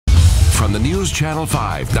from the News Channel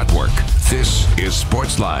 5 network, this is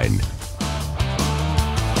Sportsline.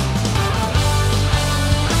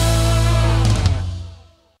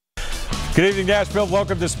 Good evening, Nashville.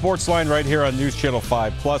 Welcome to Sportsline right here on News Channel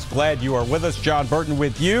 5 Plus. Glad you are with us. Jon Burton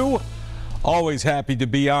with you. Always happy to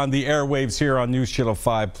be on the airwaves here on News Channel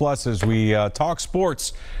 5 Plus as we talk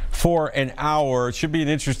sports for an hour. It should be an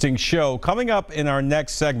interesting show. Coming up in our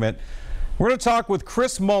next segment, we're going to talk with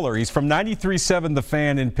Chris Mueller. He's from 93.7 The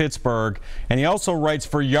Fan in Pittsburgh, and he also writes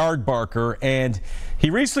for Yardbarker. And he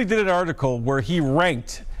recently did an article where he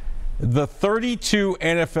ranked the 32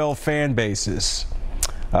 NFL fan bases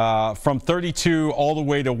from 32 all the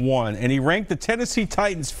way to 1. And he ranked the Tennessee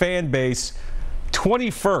Titans fan base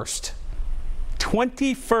 21st.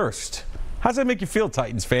 21st. How does that make you feel,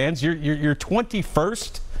 Titans fans? You're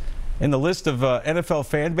 21st in the list of NFL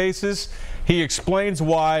fan bases. He explains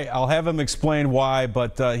why. I'll have him explain why,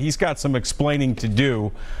 but he's got some explaining to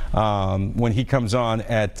do when he comes on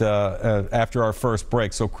at after our first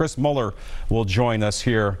break. So Chris Mueller will join us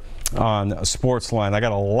here on Sportsline. I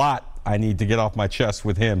got a lot I need to get off my chest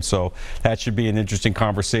with him, so that should be an interesting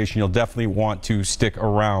conversation. You'll definitely want to stick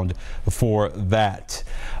around for that.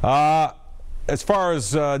 As far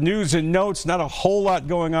as news and notes, not a whole lot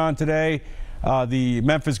going on today. The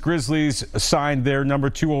Memphis Grizzlies signed their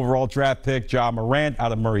 '2 overall draft pick, Ja Morant,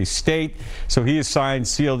 out of Murray State. So he is signed,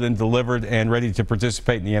 sealed, and delivered and ready to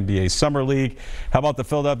participate in the NBA Summer League. How about the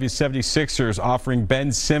Philadelphia 76ers offering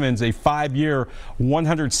Ben Simmons a 5-year,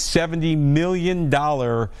 $170 million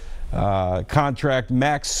contract,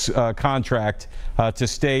 max contract to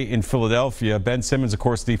stay in Philadelphia. Ben Simmons, of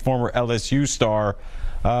course, the former LSU star,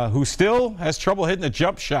 who still has trouble hitting a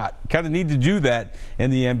jump shot. Kind of need to do that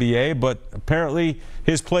in the NBA, but apparently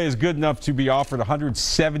his play is good enough to be offered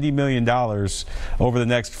 $170 million over the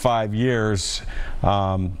next 5 years.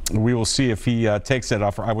 We will see if he takes that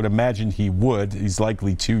offer. I would imagine he would. He's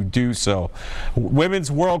likely to do so.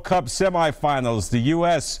 Women's World Cup semifinals. The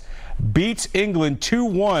U.S. beats England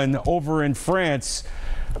 2-1 over in France.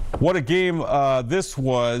 What a game this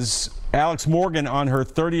was. Alex Morgan on her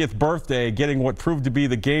 30th birthday getting what proved to be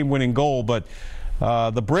the game-winning goal. But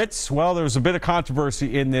the Brits, well, there was a bit of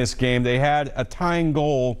controversy in this game. They had a tying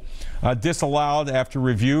goal disallowed after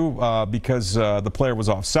review because the player was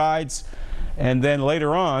offsides. And then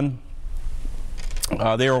later on,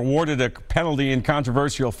 they were awarded a penalty in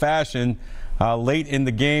controversial fashion. Late in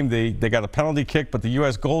the game, they got a penalty kick, but the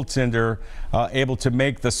U.S. goaltender able to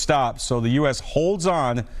make the stop. So the U.S. holds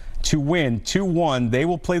on to win 2-1. They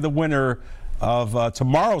will play the winner of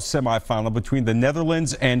tomorrow's semifinal between the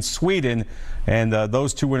Netherlands and Sweden, and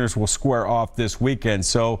those two winners will square off this weekend.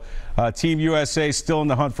 So Team USA still in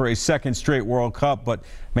the hunt for a second straight World Cup, but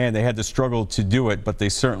man, they had to struggle to do it, but they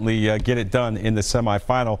certainly get it done in the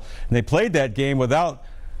semifinal. And they played that game without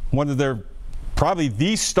one of their, probably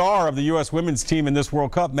the star of the U.S. women's team in this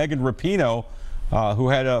World Cup, Megan Rapinoe, who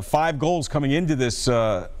had 5 goals coming into this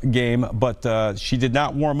game, but she did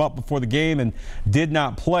not warm up before the game and did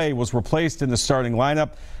not play, was replaced in the starting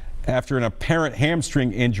lineup after an apparent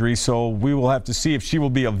hamstring injury. So we will have to see if she will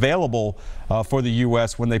be available for the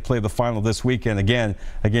U.S. when they play the final this weekend, again,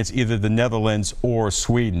 against either the Netherlands or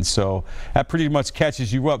Sweden. So that pretty much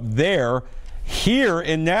catches you up there. Here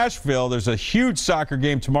in Nashville, there's a huge soccer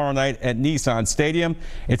game tomorrow night at Nissan Stadium.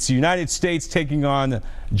 It's the United States taking on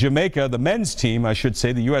Jamaica, the men's team, I should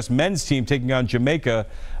say, the U.S. men's team taking on Jamaica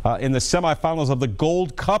in the semifinals of the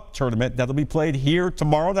Gold Cup tournament. That'll be played here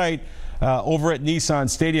tomorrow night over at Nissan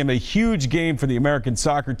Stadium. A huge game for the American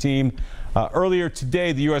soccer team. Earlier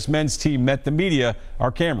today, the U.S. men's team met the media.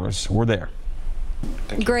 Our cameras were there.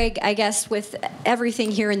 Greg, I guess with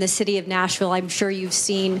everything here in the city of Nashville, I'm sure you've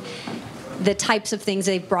seen the types of things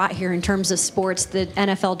they've brought here in terms of sports. The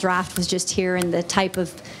NFL draft was just here, and the type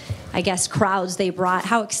of, I guess, crowds they brought.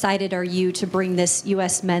 How excited are you to bring this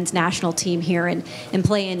U.S. men's national team here and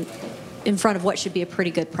play in front of what should be a pretty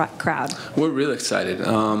good crowd? We're really excited.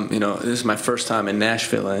 You know, this is my first time in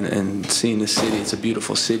Nashville and seeing the city. It's a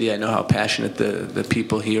beautiful city. I know how passionate the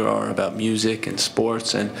people here are about music and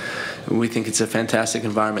sports, and we think it's a fantastic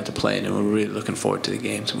environment to play in, and we're really looking forward to the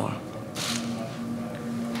game tomorrow.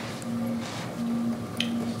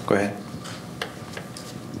 Go ahead.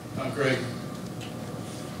 Greg,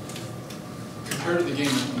 compared to the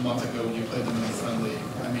game a month ago when you played them in the friendly,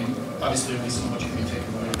 I mean, obviously only so much can be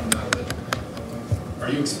taken away from that, but are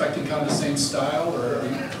you expecting kind of the same style, or do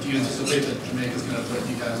you anticipate that Jamaica's going to threaten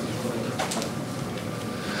you guys a little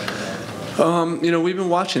bit? You know, we've been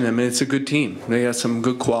watching them, and it's a good team. They got some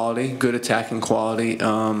good quality, good attacking quality,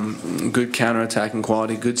 good counter-attacking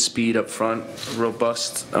quality, good speed up front,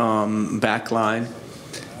 robust back line.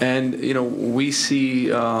 And, we see,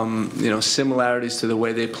 similarities to the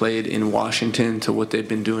way they played in Washington to what they've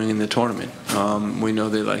been doing in the tournament. We know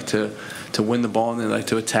they like to win the ball and they like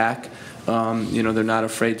to attack. They're not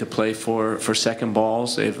afraid to play for second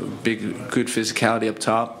balls. They have good physicality up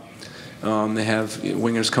top. They have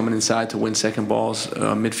wingers coming inside to win second balls,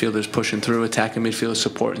 midfielders pushing through, attacking midfielders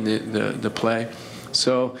supporting the play.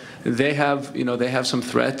 So they have some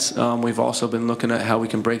threats. We've also been looking at how we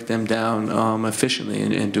can break them down efficiently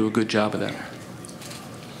and do a good job of that.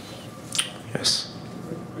 Yes.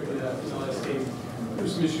 In the last game,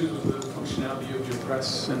 there's some issues with the functionality of your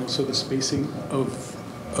press and also the spacing of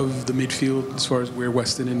the midfield as far as where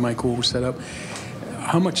Weston and Michael were set up.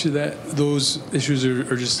 How much of those issues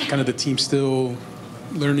are just kind of the team still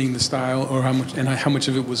learning the style, or how much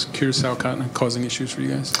of it was Curaçao causing issues for you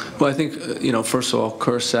guys? Well, I think first of all,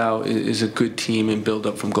 Curaçao is a good team in build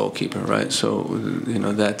up from goalkeeper, right? So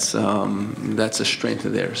that's a strength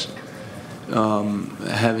of theirs.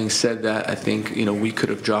 Having said that, I think we could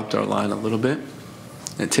have dropped our line a little bit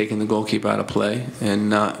and taken the goalkeeper out of play and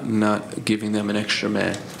not giving them an extra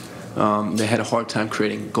man. They had a hard time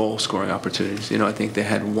creating goal-scoring opportunities. I think they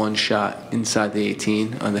had one shot inside the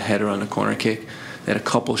 18 on the header on the corner kick. They had a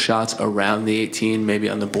couple shots around the 18, maybe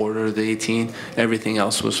on the border of the 18. Everything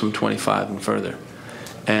else was from 25 and further.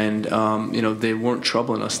 And, they weren't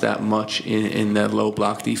troubling us that much in that low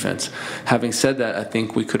block defense. Having said that, I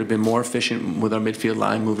think we could have been more efficient with our midfield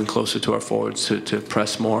line, moving closer to our forwards to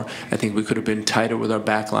press more. I think we could have been tighter with our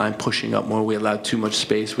back line, pushing up more. We allowed too much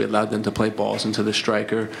space. We allowed them to play balls into the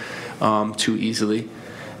striker too easily.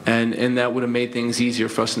 And that would have made things easier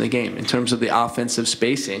for us in the game. In terms of the offensive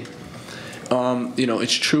spacing,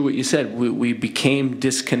 it's true what you said. We became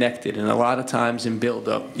disconnected, and a lot of times in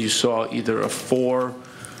build-up, you saw either a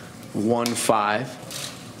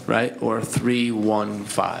 4-1-5, right, or a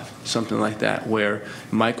 3-1-5, something like that, where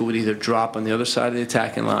Michael would either drop on the other side of the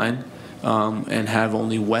attacking line and have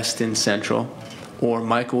only Weston central, or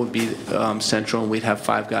Michael would be central and we'd have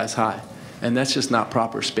 5 guys high. And that's just not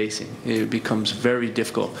proper spacing. It becomes very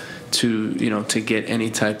difficult to get any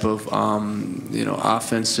type of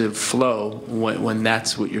offensive flow when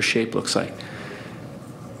that's what your shape looks like.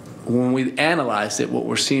 When we analyzed it, what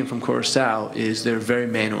we're seeing from Curaçao is they're very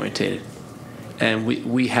man-orientated. And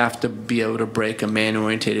we have to be able to break a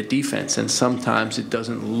man-orientated defense, and sometimes it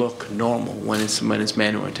doesn't look normal when it's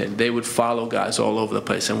man-orientated. They would follow guys all over the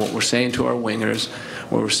place, and what we're saying to our wingers,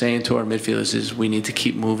 what we're saying to our midfielders is we need to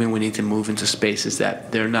keep moving. We need to move into spaces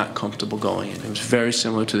that they're not comfortable going in. It was very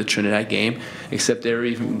similar to the Trinidad game, except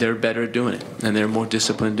they're better at doing it, and they're more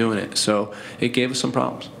disciplined doing it. So it gave us some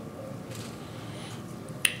problems.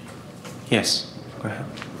 Yes. Go ahead.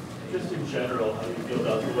 Just in general, how do you feel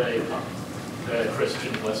about the way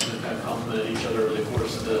Christian and Weston kind of complemented each other over the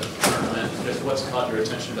course of the tournament? Just what's caught your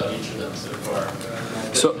attention about each of them so far?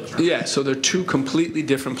 So they're two completely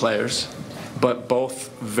different players, but both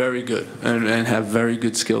very good and have very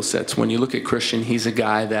good skill sets. When you look at Christian, he's a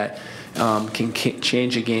guy that can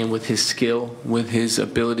change a game with his skill, with his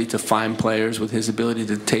ability to find players, with his ability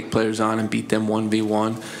to take players on and beat them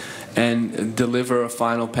 1v1 and deliver a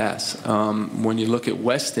final pass. When you look at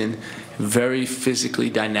Weston, very physically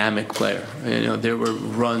dynamic player. There were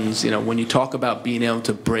runs. When you talk about being able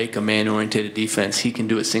to break a man-oriented defense, he can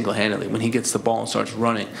do it single-handedly. When he gets the ball and starts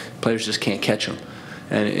running, players just can't catch him.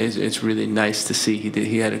 And it's really nice to see.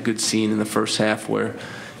 He had a good scene in the first half where,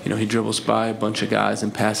 he dribbles by a bunch of guys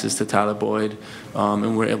and passes to Tyler Boyd,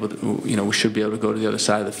 and we're able to, we should be able to go to the other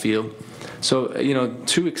side of the field. So,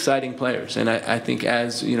 two exciting players, and I think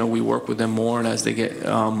as we work with them more and as they get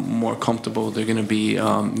more comfortable, they're going to be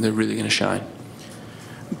they're really going to shine.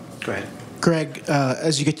 Go ahead, Greg.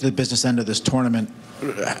 As you get to the business end of this tournament,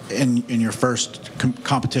 in your first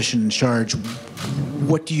competition in charge,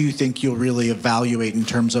 what do you think you'll really evaluate in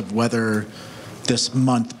terms of whether this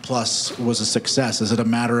month plus was a success? Is it a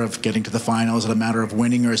matter of getting to the final? Is it a matter of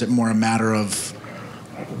winning, or is it more a matter of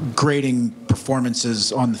grading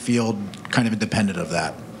performances on the field kind of independent of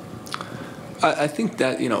that? I think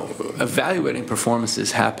that, evaluating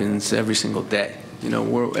performances happens every single day.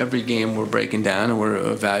 Every game we're breaking down and we're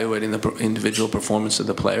evaluating the individual performance of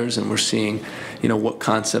the players, and we're seeing, what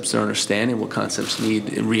concepts they're understanding, what concepts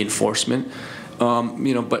need reinforcement.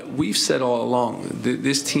 But we've said all along,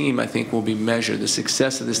 this team, I think, will be measured. The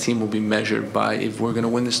success of this team will be measured by if we're going to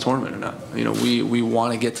win this tournament or not. We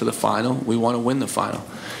want to get to the final. We want to win the final.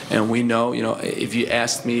 And we know, if you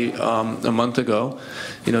asked me a month ago,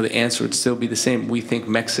 the answer would still be the same. We think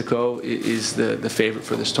Mexico is the favorite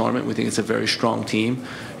for this tournament. We think it's a very strong team.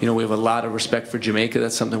 We have a lot of respect for Jamaica.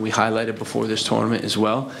 That's something we highlighted before this tournament as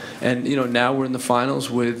well. And now we're in the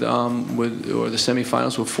finals or the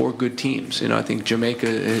semifinals with 4 good teams. I think Jamaica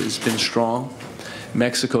has been strong.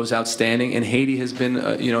 Mexico is outstanding, and Haiti has been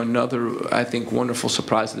another, I think, wonderful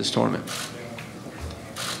surprise of this tournament.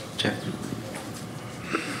 Jeff.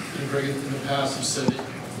 Greg, in the past you said that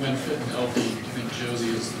when fit and healthy, you think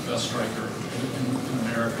Josie is the best striker in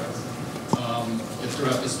America. If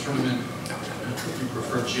throughout this tournament you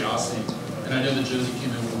prefer Giassi, and I know that Josie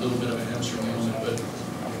came in with a little bit of a hamstring ailment, but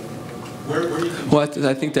where do you think? Well,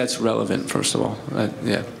 I think that's relevant, first of all.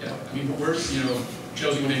 Yeah. Yeah. I mean, where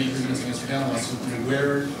Josie went 83 minutes against Panama. So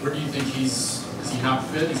where do you think is he not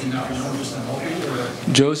fit? Is he not 100% healthy?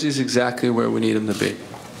 Or? Josie's exactly where we need him to be.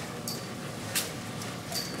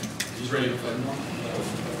 He's ready to play tomorrow?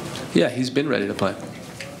 Yeah, he's been ready to play.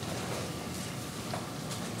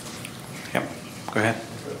 Yep. Go ahead.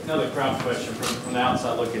 Another crowd question from the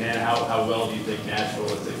outside looking in. How well do you think Nashville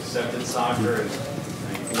has accepted soccer? And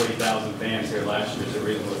 40,000 fans here last year. Is there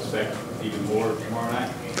reason to expect even more tomorrow night?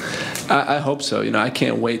 I hope so. I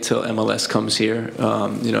can't wait till MLS comes here.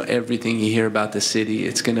 Everything you hear about the city,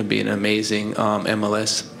 it's going to be an amazing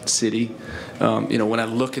MLS city. When I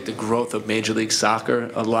look at the growth of Major League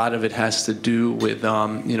Soccer, a lot of it has to do with,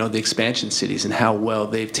 the expansion cities and how well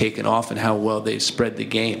they've taken off and how well they've spread the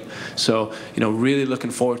game. So, really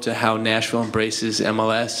looking forward to how Nashville embraces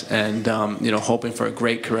MLS and, hoping for a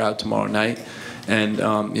great crowd tomorrow night and,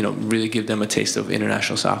 really give them a taste of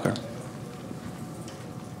international soccer.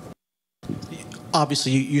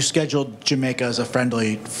 Obviously, you scheduled Jamaica as a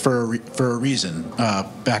friendly for a reason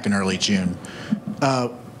back in early June.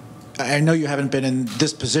 I know you haven't been in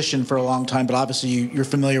this position for a long time, but obviously you're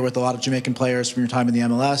familiar with a lot of Jamaican players from your time in the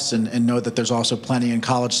MLS and know that there's also plenty in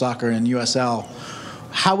college soccer and USL.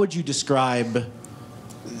 How would you describe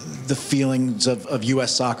the feelings of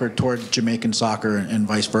U.S. soccer toward Jamaican soccer and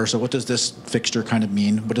vice versa? What does this fixture kind of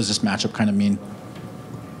mean? What does this matchup kind of mean?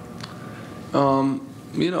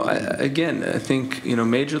 I think,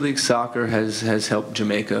 Major League Soccer has helped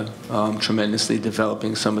Jamaica tremendously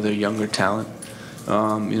developing some of their younger talent.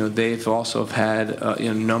 They've also had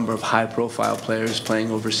a number of high-profile players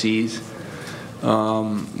playing overseas.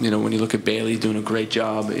 When you look at Bailey doing a great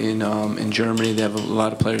job in Germany, they have a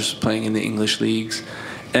lot of players playing in the English leagues.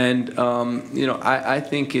 And I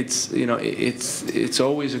think it's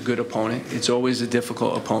always a good opponent. It's always a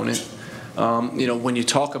difficult opponent. When you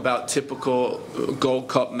talk about typical Gold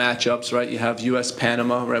Cup matchups, right, you have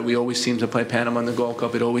U.S.-Panama, right? We always seem to play Panama in the Gold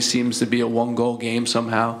Cup. It always seems to be a one-goal game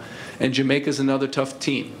somehow. And Jamaica's another tough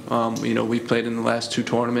team. We've played in the last 2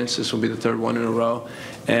 tournaments. This will be the 3rd one in a row.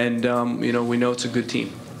 And, we know it's a good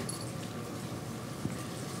team.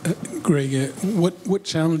 Greg, what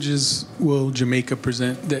challenges will Jamaica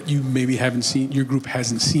present that you maybe haven't seen, your group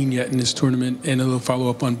hasn't seen yet in this tournament? And a little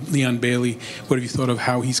follow-up on Leon Bailey. What have you thought of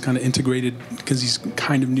how he's kind of integrated, because he's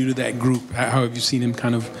kind of new to that group? How have you seen him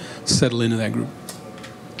kind of settle into that group?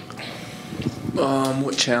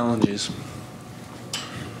 What challenges?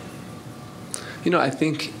 I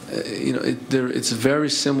think, it's a very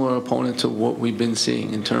similar opponent to what we've been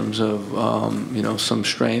seeing in terms of, some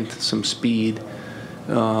strength, some speed.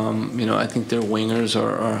 I think their wingers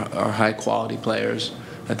are high-quality players.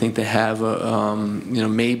 I think they have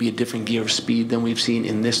maybe a different gear of speed than we've seen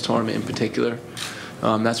in this tournament in particular.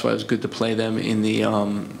 That's why it was good to play them in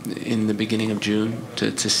the beginning of June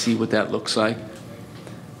to see what that looks like.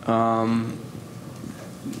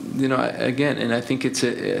 Again, and I think it's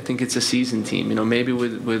a seasoned team. Maybe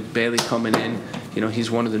with Bailey coming in,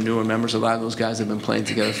 he's one of the newer members. A lot of those guys have been playing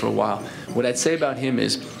together for a while. What I'd say about him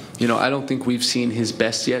is, I don't think we've seen his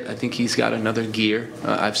best yet. I think he's got another gear.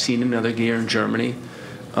 I've seen another gear in Germany.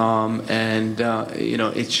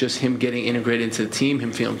 It's just him getting integrated into the team,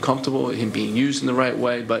 him feeling comfortable, him being used in the right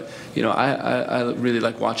way. But, I really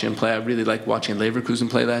like watching him play. I really liked watching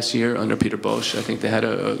Leverkusen play last year under Peter Bosch. I think they had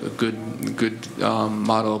a good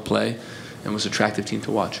model of play and was an attractive team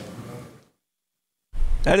to watch.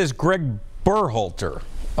 That is Greg Berhalter,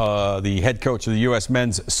 the head coach of the U.S.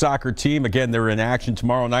 men's soccer team. Again, they're in action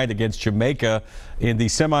tomorrow night against Jamaica in the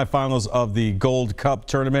semifinals of the Gold Cup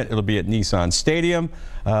tournament. It'll be at Nissan Stadium.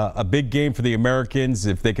 A big game for the Americans.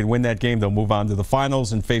 If they can win that game, they'll move on to the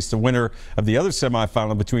finals and face the winner of the other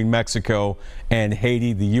semifinal between Mexico and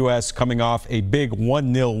Haiti. The U.S. coming off a big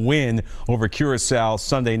 1-0 win over Curacao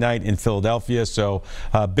Sunday night in Philadelphia. So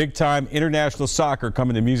big-time international soccer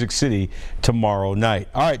coming to Music City tomorrow night.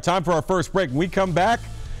 All right, time for our first break. When we come back,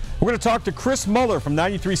 We're going to talk to Chris Mueller from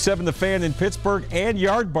 93.7 The Fan in Pittsburgh and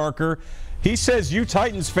Yardbarker. He says you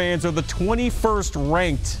Titans fans are the 21st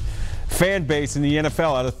ranked fan base in the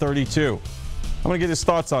NFL out of 32. I'm going to get his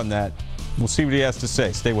thoughts on that. We'll see what he has to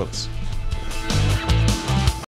say. Stay with us.